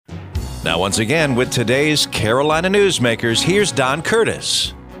Now, once again, with today's Carolina Newsmakers, here's Don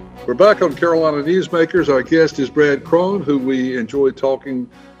Curtis. We're back on Carolina Newsmakers. Our guest is Brad Crone, who we enjoy talking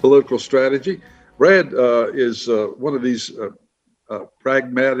political strategy. Brad is one of these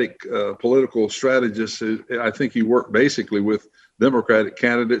pragmatic political strategists. I think he worked basically with Democratic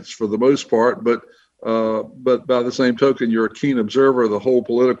candidates for the most part, but by the same token, you're a keen observer of the whole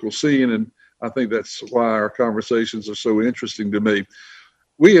political scene, and I think that's why our conversations are so interesting to me.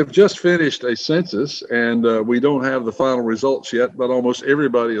 We have just finished a census, and we don't have the final results yet, but almost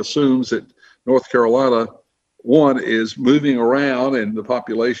everybody assumes that North Carolina, one, is moving around and the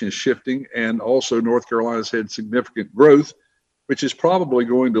population is shifting, and also North Carolina's had significant growth, which is probably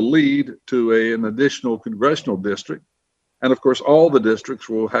going to lead to an additional congressional district. And of course, all the districts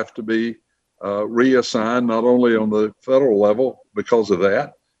will have to be reassigned, not only on the federal level because of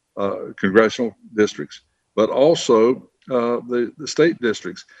that, congressional districts, but also the state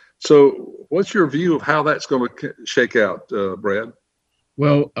districts. So what's your view of how that's going to shake out, Brad?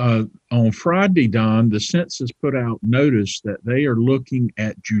 Well, on Friday, Don, the census put out notice that they are looking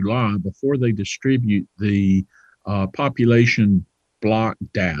at July before they distribute the population block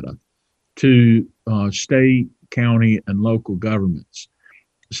data to state, county, and local governments.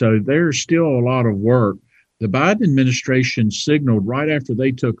 So there's still a lot of work. The Biden administration signaled right after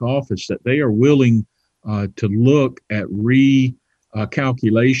they took office that they are willing to look at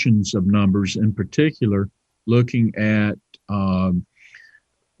recalculations of numbers, in particular, looking at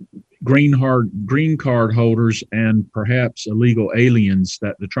green card holders and perhaps illegal aliens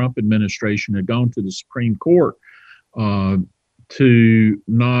that the Trump administration had gone to the Supreme Court to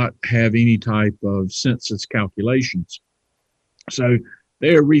not have any type of census calculations. So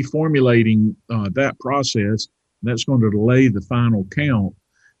they're reformulating that process. That's going to delay the final count.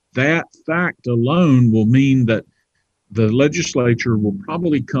 That fact alone will mean that the legislature will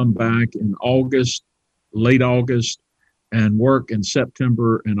probably come back in August, late August, and work in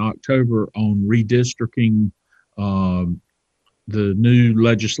September and October on redistricting the new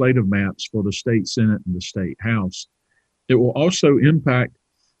legislative maps for the state Senate and the state House. It will also impact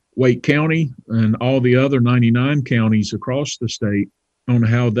Wake County and all the other 99 counties across the state on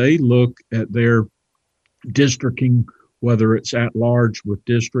how they look at their districting, whether it's at large with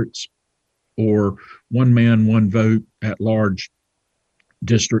districts or one man, one vote at large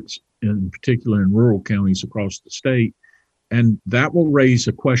districts, in particular in rural counties across the state. And that will raise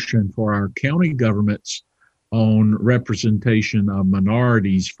a question for our county governments on representation of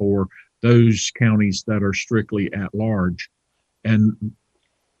minorities for those counties that are strictly at large. And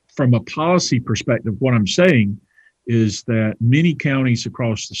from a policy perspective, what I'm saying is that many counties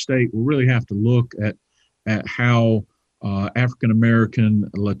across the state will really have to look at how African American,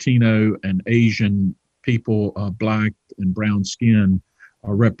 Latino, and Asian people, Black and brown skin,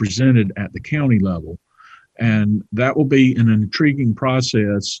 are represented at the county level. And that will be an intriguing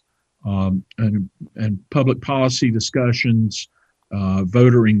process, and public policy discussions,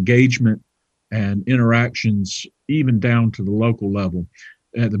 voter engagement, and interactions, even down to the local level.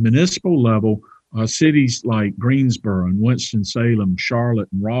 At the municipal level, cities like Greensboro and Winston-Salem, Charlotte,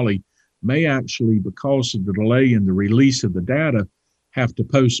 and Raleigh may actually, because of the delay in the release of the data, have to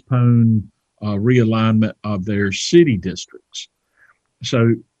postpone realignment of their city districts.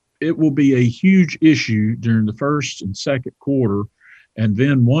 So it will be a huge issue during the first and second quarter. And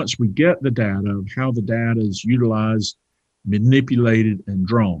then once we get the data of how the data is utilized, manipulated, and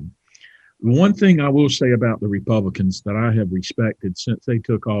drawn. The one thing I will say about the Republicans that I have respected since they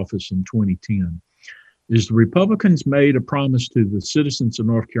took office in 2010 is the Republicans made a promise to the citizens of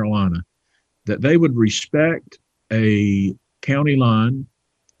North Carolina that they would respect a county line,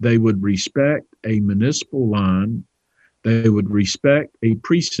 they would respect a municipal line, they would respect a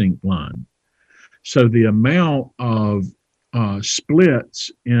precinct line. So the amount of splits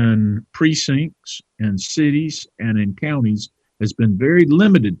in precincts and cities and in counties has been very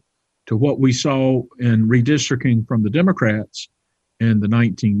limited to what we saw in redistricting from the Democrats in the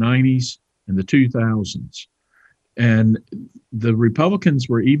 1990s and the 2000s. And the Republicans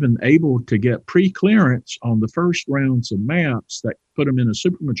were even able to get pre-clearance on the first rounds of maps that put them in a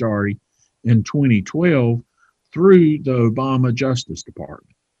supermajority in 2012 through the Obama Justice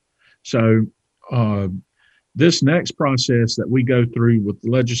Department. So this next process that we go through with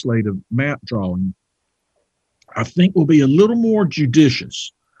legislative map drawing, I think will be a little more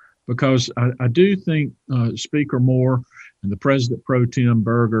judicious, because I do think Speaker Moore and the President Pro Tem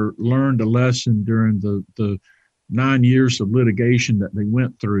Berger learned a lesson during the 9 years of litigation that they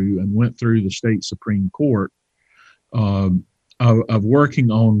went through the state Supreme Court of working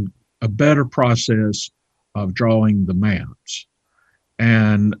on a better process of drawing the maps.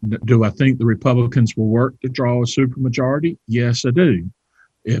 And do I think the Republicans will work to draw a supermajority? Yes, I do.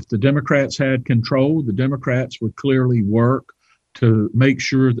 If the Democrats had control, the Democrats would clearly work to make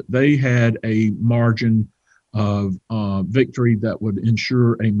sure that they had a margin of victory that would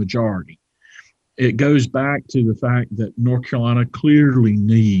ensure a majority. It goes back to the fact that North Carolina clearly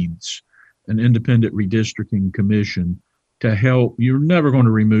needs an independent redistricting commission to help. You're never going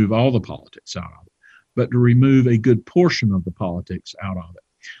to remove all the politics out of it, but to remove a good portion of the politics out of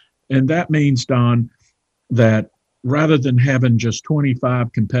it. And that means, Don, that rather than having just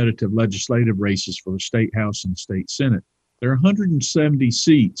 25 competitive legislative races for the state house and state senate, there are 170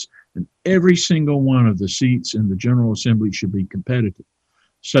 seats, and every single one of the seats in the General Assembly should be competitive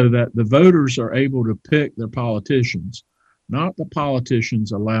so that the voters are able to pick their politicians, not the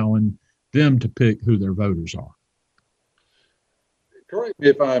politicians allowing them to pick who their voters are. Correct me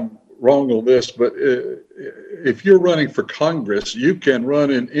if I'm wrong on this, but if you're running for Congress, you can run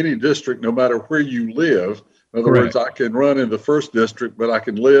in any district no matter where you live. In other Correct. words, I can run in the first district, but I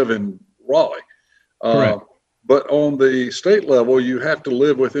can live in Raleigh. Correct. But on the state level, you have to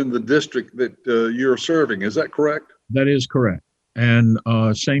live within the district that you're serving. Is that correct? That is correct. And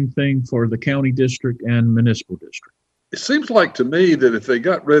same thing for the county district and municipal district. It seems like to me that if they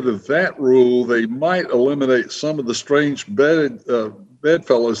got rid of that rule, they might eliminate some of the strange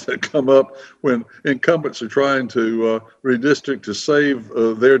bedfellows that come up when incumbents are trying to redistrict to save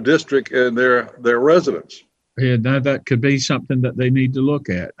their district and their residents. Yeah, now that could be something that they need to look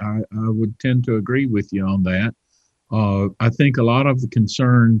at. I would tend to agree with you on that. I think a lot of the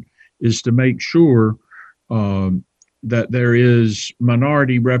concern is to make sure that there is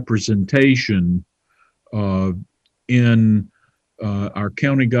minority representation in our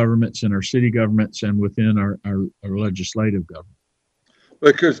county governments and our city governments and within our legislative government.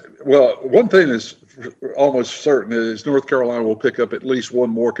 Because, well, one thing is almost certain is North Carolina will pick up at least one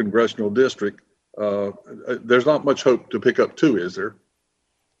more congressional district. There's not much hope to pick up two, is there?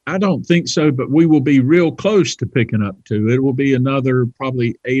 I don't think so, but we will be real close to picking up two. It will be another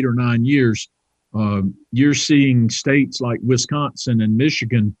probably 8 or 9 years. You're seeing states like Wisconsin and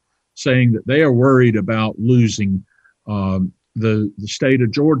Michigan saying that they are worried about losing. The state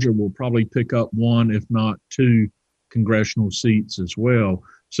of Georgia will probably pick up one, if not two, congressional seats as well.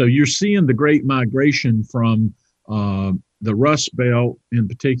 So you're seeing the great migration from the Rust Belt, in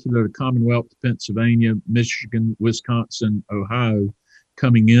particular the Commonwealth of Pennsylvania, Michigan, Wisconsin, Ohio,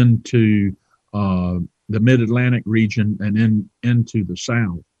 coming into the Mid-Atlantic region and into the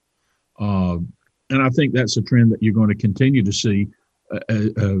South. And I think that's a trend that you're going to continue to see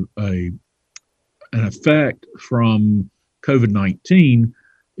an effect from COVID-19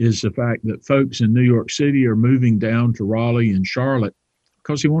 is the fact that folks in New York City are moving down to Raleigh and Charlotte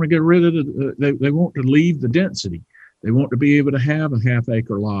because they want to get rid of they want to leave the density. They want to be able to have a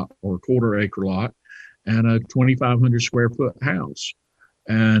half-acre lot or a quarter-acre lot and a 2,500 square foot house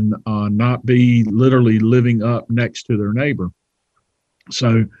and not be literally living up next to their neighbor.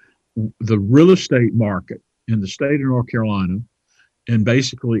 So the real estate market in the state of North Carolina and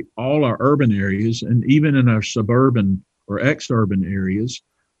basically all our urban areas and even in our suburban or ex-urban areas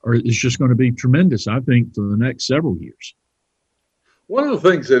is just going to be tremendous, I think, for the next several years. One of the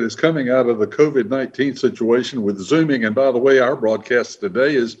things that is coming out of the COVID-19 situation with Zooming, and by the way, our broadcast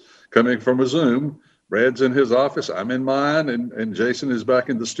today is coming from a Zoom. Brad's in his office, I'm in mine, and Jason is back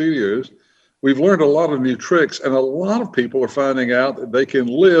in the studios. We've learned a lot of new tricks, and a lot of people are finding out that they can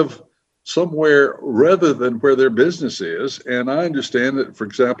live somewhere rather than where their business is. And I understand that, for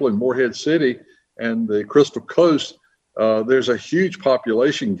example, in Morehead City and the Crystal Coast, there's a huge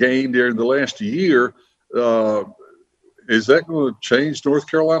population gain during the last year. Is that going to change North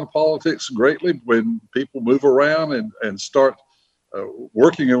Carolina politics greatly when people move around and start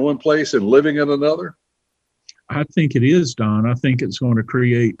working in one place and living in another? I think it is, Don. I think it's going to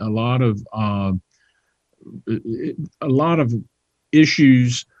create a lot of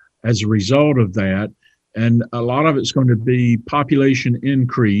issues as a result of that. And a lot of it's going to be population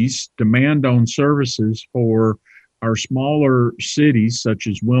increase, demand on services for our smaller cities, such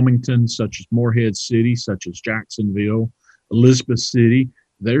as Wilmington, such as Morehead City, such as Jacksonville, Elizabeth City.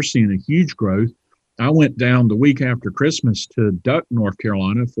 They're seeing a huge growth. I went down the week after Christmas to Duck, North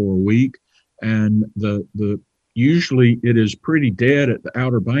Carolina for a week, and usually it is pretty dead at the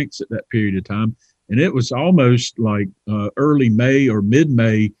Outer Banks at that period of time. And it was almost like early May or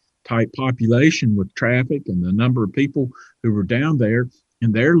mid-May type population with traffic and the number of people who were down there,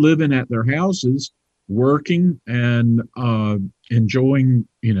 and they're living at their houses, working and enjoying,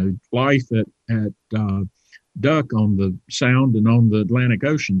 life at Duck on the Sound and on the Atlantic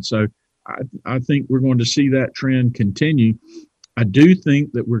Ocean. So I think we're going to see that trend continue. I do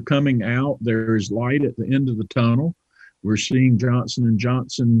think that we're coming out. There is light at the end of the tunnel. We're seeing Johnson &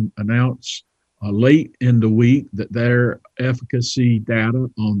 Johnson announce late in the week that their efficacy data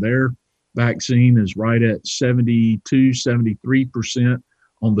on their vaccine is right at 72, 73%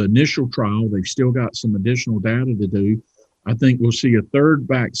 on the initial trial. They've still got some additional data to do. I think we'll see a third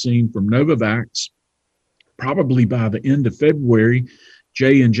vaccine from Novavax probably by the end of February.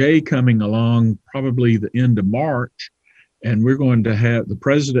 J&J coming along probably the end of March. And we're going to have, the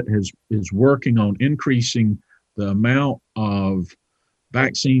president is working on increasing the amount of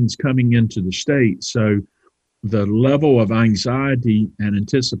vaccines coming into the state. So the level of anxiety and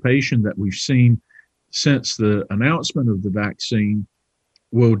anticipation that we've seen since the announcement of the vaccine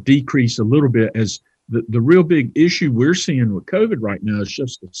will decrease a little bit, as the real big issue we're seeing with COVID right now is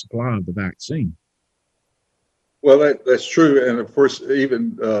just the supply of the vaccine. Well, that's true. And of course,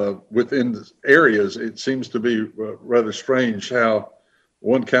 even within areas, it seems to be rather strange how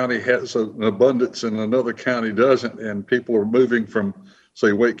one county has an abundance and another county doesn't. And people are moving from,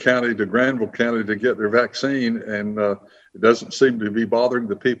 say, Wake County to Granville County to get their vaccine. And it doesn't seem to be bothering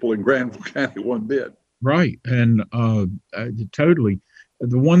the people in Granville County one bit. Right. And totally.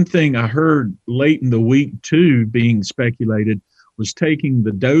 The one thing I heard late in the week, too, being speculated was taking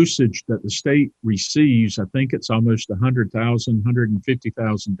the dosage that the state receives. I think it's almost 100,000,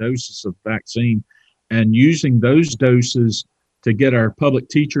 150,000 doses of vaccine, and using those doses to get our public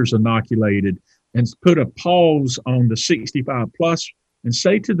teachers inoculated and put a pause on the 65 plus and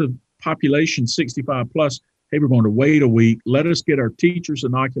say to the population 65 plus, hey, we're going to wait a week. Let us get our teachers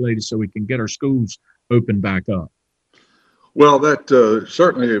inoculated so we can get our schools open back up. Well, that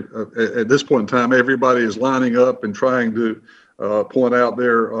certainly at this point in time, everybody is lining up and trying to point out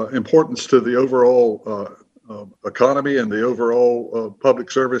their importance to the overall economy and the overall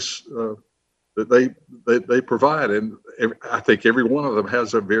public service that they provide. And I think every one of them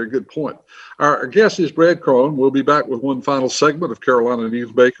has a very good point. Our guest is Brad Crone. We'll be back with one final segment of Carolina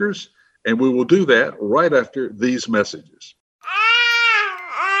Newsmakers, and we will do that right after these messages.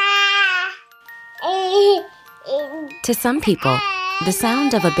 To some people, the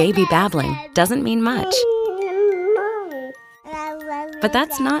sound of a baby babbling doesn't mean much. But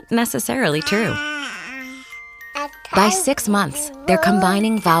that's not necessarily true. By 6 months, they're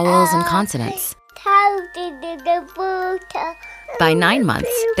combining vowels and consonants. By 9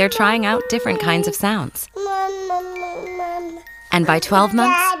 months, they're trying out different kinds of sounds. And by 12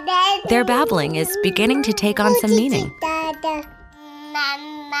 months, their babbling is beginning to take on some meaning.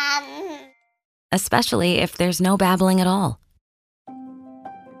 Especially if there's no babbling at all.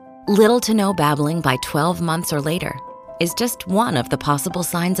 Little to no babbling by 12 months or later is just one of the possible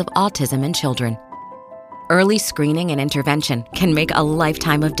signs of autism in children. Early screening and intervention can make a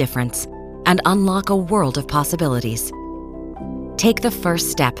lifetime of difference and unlock a world of possibilities. Take the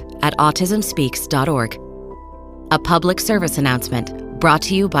first step at autismspeaks.org. A public service announcement brought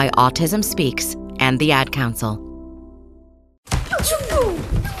to you by Autism Speaks and the Ad Council.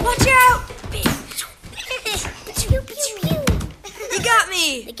 Watch out! You got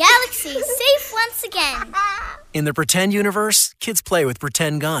me! The galaxy is safe once again. In the pretend universe, kids play with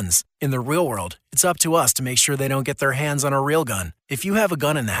pretend guns. In the real world, it's up to us to make sure they don't get their hands on a real gun. If you have a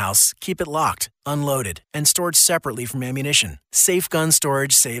gun in the house, keep it locked, unloaded, and stored separately from ammunition. Safe gun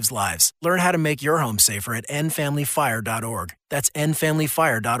storage saves lives. Learn how to make your home safer at endfamilyfire.org. That's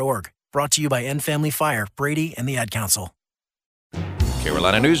endfamilyfire.org. Brought to you by End Family Fire, Brady, and the Ad Council.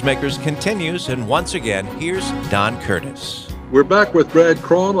 Carolina Newsmakers continues, and once again, here's Don Curtis. We're back with Brad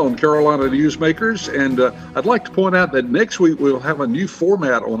Crone on Carolina Newsmakers, and I'd like to point out that next week we'll have a new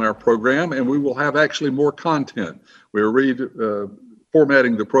format on our program, and we will have actually more content. We're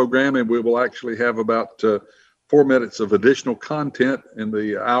formatting the program, and we will actually have about 4 minutes of additional content in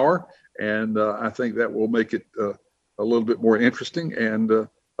the hour, and I think that will make it a little bit more interesting and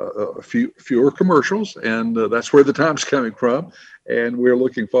fewer commercials, and that's where the time's coming from. And we're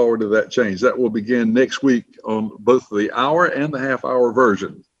looking forward to that change. That will begin next week on both the hour and the half-hour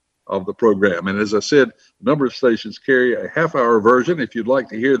version of the program. And as I said, a number of stations carry a half-hour version. If you'd like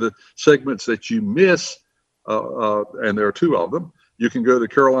to hear the segments that you miss, and there are 2 of them, you can go to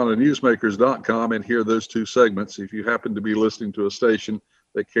carolinanewsmakers.com and hear those 2 segments if you happen to be listening to a station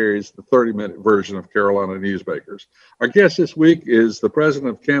that carries the 30-minute version of Carolina Newsmakers. Our guest this week is the president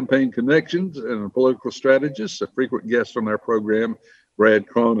of Campaign Connections and a political strategist, a frequent guest on our program, Brad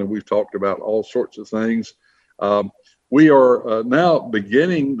Crone, and we've talked about all sorts of things. We are now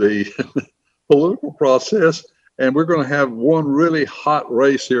beginning the political process, and we're going to have one really hot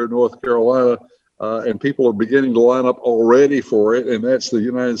race here in North Carolina, and people are beginning to line up already for it, and that's the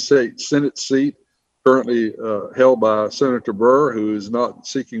United States Senate seat currently held by Senator Burr, who is not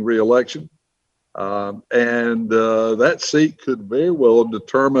seeking reelection. And that seat could very well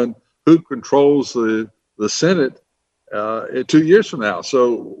determine who controls the Senate 2 years from now.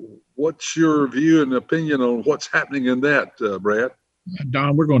 So what's your view and opinion on what's happening in that, Brad?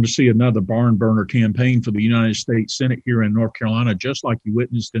 Don, we're going to see another barn burner campaign for the United States Senate here in North Carolina, just like you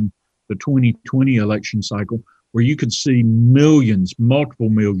witnessed in the 2020 election cycle, where you could see millions, multiple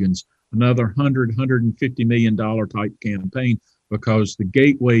millions, another $150 million type campaign, because the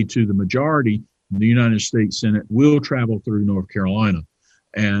gateway to the majority in the United States Senate will travel through North Carolina.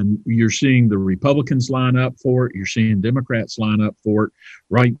 And you're seeing the Republicans line up for it. You're seeing Democrats line up for it.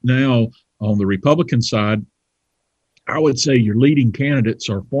 Right now, on the Republican side, I would say your leading candidates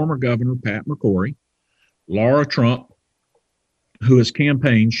are former Governor Pat McCrory, Laura Trump, who has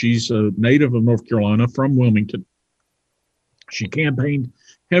campaigned. She's a native of North Carolina from Wilmington. She campaigned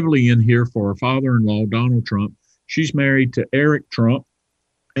heavily in here for her father-in-law, Donald Trump. She's married to Eric Trump,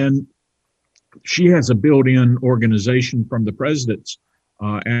 and she has a built-in organization from the president's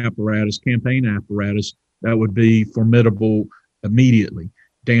campaign apparatus, that would be formidable immediately.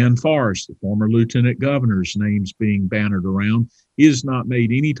 Dan Forest, the former lieutenant governor's name's being bannered around. He has not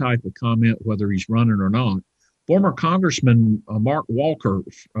made any type of comment whether he's running or not. Former Congressman Mark Walker,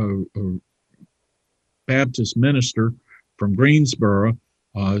 Baptist minister from Greensboro,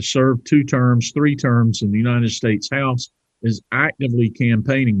 served 2 terms, 3 terms in the United States House, is actively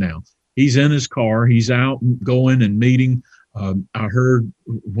campaigning now. He's in his car. He's out going and meeting. I heard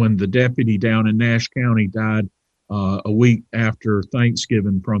when the deputy down in Nash County died a week after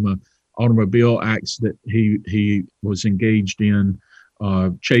Thanksgiving from an automobile accident he was engaged in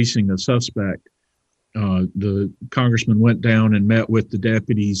chasing a suspect. The congressman went down and met with the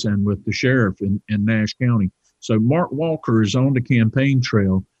deputies and with the sheriff in Nash County. So Mark Walker is on the campaign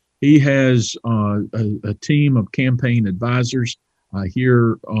trail. He has a team of campaign advisors.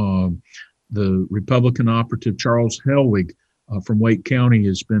 Here, the Republican operative Charles Hellwig from Wake County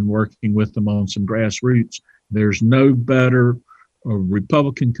has been working with them on some grassroots. There's no better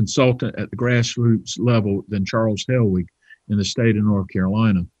Republican consultant at the grassroots level than Charles Hellwig in the state of North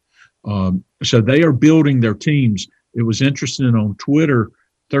Carolina. So they are building their teams. It was interesting on Twitter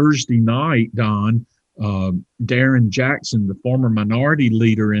Thursday night, Don, Darren Jackson, the former minority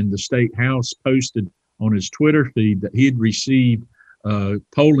leader in the state house, posted on his Twitter feed that he had received a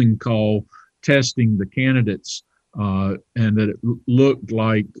polling call testing the candidates, and that it looked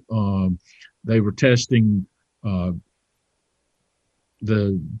like they were testing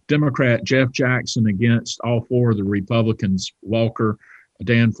the Democrat Jeff Jackson against all 4 of the Republicans, Walker,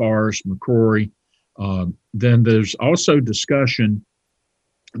 Dan Forest, McCrory. Then there's also discussion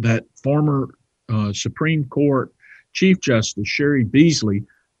that former Supreme Court Chief Justice Sherry Beasley,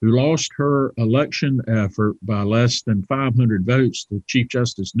 who lost her election effort by less than 500 votes to Chief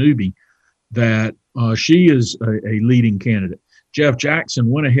Justice Newby, that she is a leading candidate. Jeff Jackson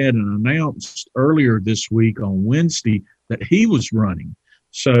went ahead and announced earlier this week on Wednesday that he was running.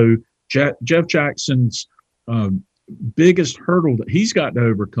 So Jeff Jackson's biggest hurdle that he's got to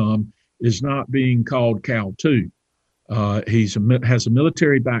overcome is not being called Cal 2. He has a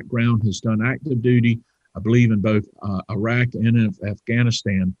military background, has done active duty, I believe, in both Iraq and in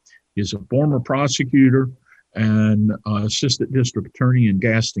Afghanistan. He's a former prosecutor and assistant district attorney in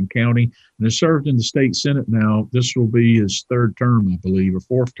Gaston County, and has served in the state Senate now. This will be his 3rd term, I believe,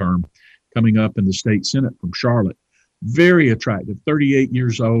 or 4th term, coming up in the state Senate from Charlotte. Very attractive, 38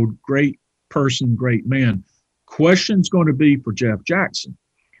 years old, great person, great man. Question's going to be for Jeff Jackson.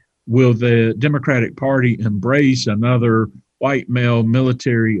 Will the Democratic Party embrace another white male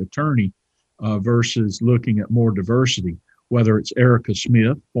military attorney versus looking at more diversity, whether it's Erica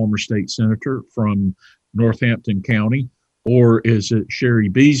Smith, former state senator from Northampton County, or is it Sherry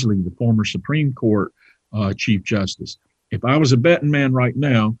Beasley, the former Supreme Court Chief Justice? If I was a betting man right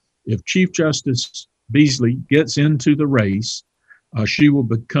now, if Chief Justice Beasley gets into the race, she will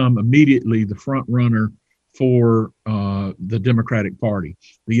become immediately the front runner for the Democratic Party.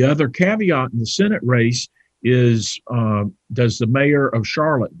 The other caveat in the Senate race is, does the mayor of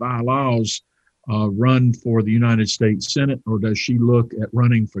Charlotte, Vi Lyles, run for the United States Senate, or does she look at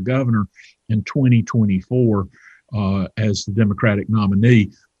running for governor in 2024 as the Democratic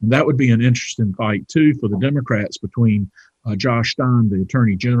nominee? And that would be an interesting fight, too, for the Democrats between Josh Stein, the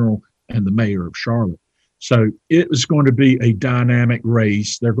Attorney General, and the mayor of Charlotte. So it is going to be a dynamic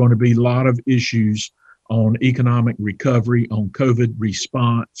race. There are going to be a lot of issues on economic recovery, on COVID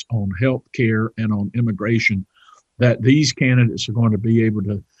response, on health care, and on immigration that these candidates are going to be able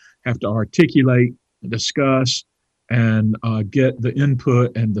to have to articulate, discuss, and get the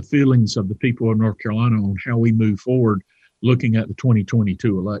input and the feelings of the people of North Carolina on how we move forward looking at the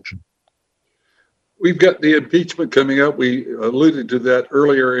 2022 election. We've got the impeachment coming up. We alluded to that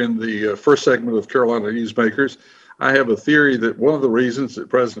earlier in the first segment of Carolina Newsmakers. I have a theory that one of the reasons that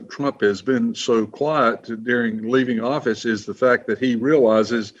President Trump has been so quiet during leaving office is the fact that he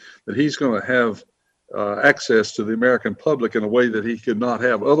realizes that he's going to have access to the American public in a way that he could not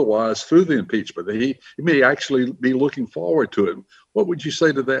have otherwise through the impeachment. He may actually be looking forward to it. What would you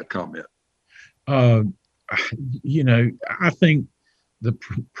say to that comment? I think the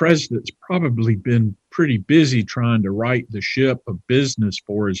president's probably been pretty busy trying to right the ship of business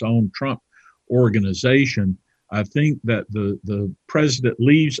for his own Trump organization. I think that the president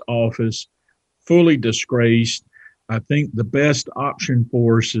leaves office fully disgraced. I think the best option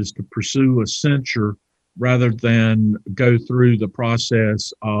for us is to pursue a censure rather than go through the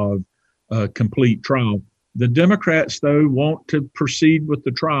process of a complete trial. The Democrats, though, want to proceed with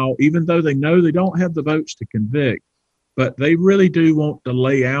the trial, even though they know they don't have the votes to convict. But they really do want to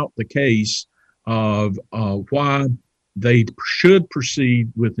lay out the case of why they should proceed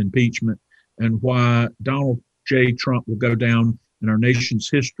with impeachment and why Donald J. Trump will go down in our nation's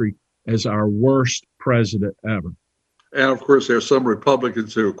history as our worst president ever. And of course, there are some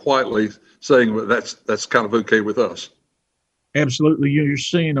Republicans who are quietly saying well, that's kind of okay with us. Absolutely. You're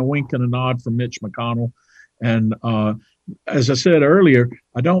seeing a wink and a nod from Mitch McConnell. And as I said earlier,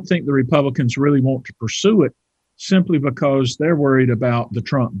 I don't think the Republicans really want to pursue it simply because they're worried about the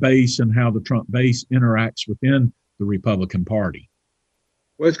Trump base and how the Trump base interacts within the Republican Party.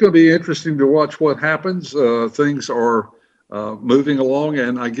 Well, it's going to be interesting to watch what happens. Things are moving along,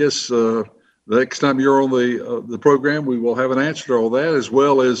 and I guess the next time you're on the program, we will have an answer to all that, as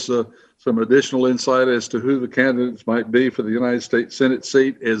well as some additional insight as to who the candidates might be for the United States Senate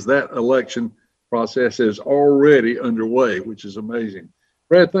seat, as that election process is already underway, which is amazing.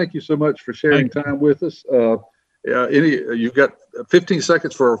 Brad, thank you so much for sharing time with us. You've got 15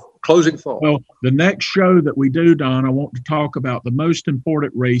 seconds for a closing thought. Well, the next show that we do, Don, I want to talk about the most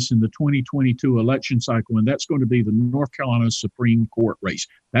important race in the 2022 election cycle, and that's going to be the North Carolina Supreme Court race.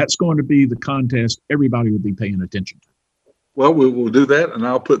 That's going to be the contest everybody would be paying attention to. Well, we will do that, and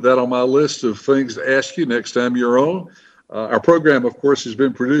I'll put that on my list of things to ask you next time you're on. Our program, of course, has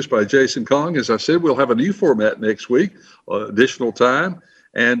been produced by Jason Kong. As I said, we'll have a new format next week, additional time.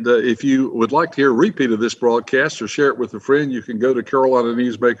 And if you would like to hear a repeat of this broadcast or share it with a friend, you can go to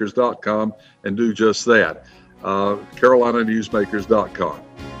carolinanewsmakers.com and do just that, carolinanewsmakers.com.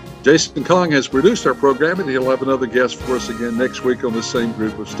 Jason Kong has produced our program, and he'll have another guest for us again next week on the same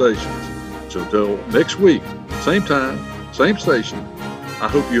group of stations. So until next week, same time, same station, I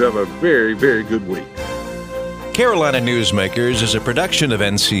hope you have a very, very good week. Carolina Newsmakers is a production of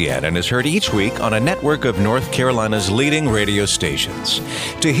NCN and is heard each week on a network of North Carolina's leading radio stations.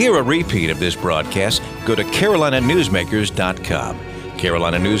 To hear a repeat of this broadcast, go to carolinanewsmakers.com.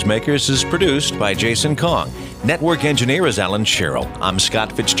 Carolina Newsmakers is produced by Jason Kong. Network engineer is Alan Sherrill. I'm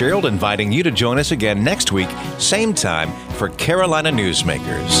Scott Fitzgerald, inviting you to join us again next week, same time, for Carolina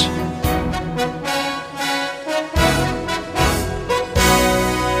Newsmakers.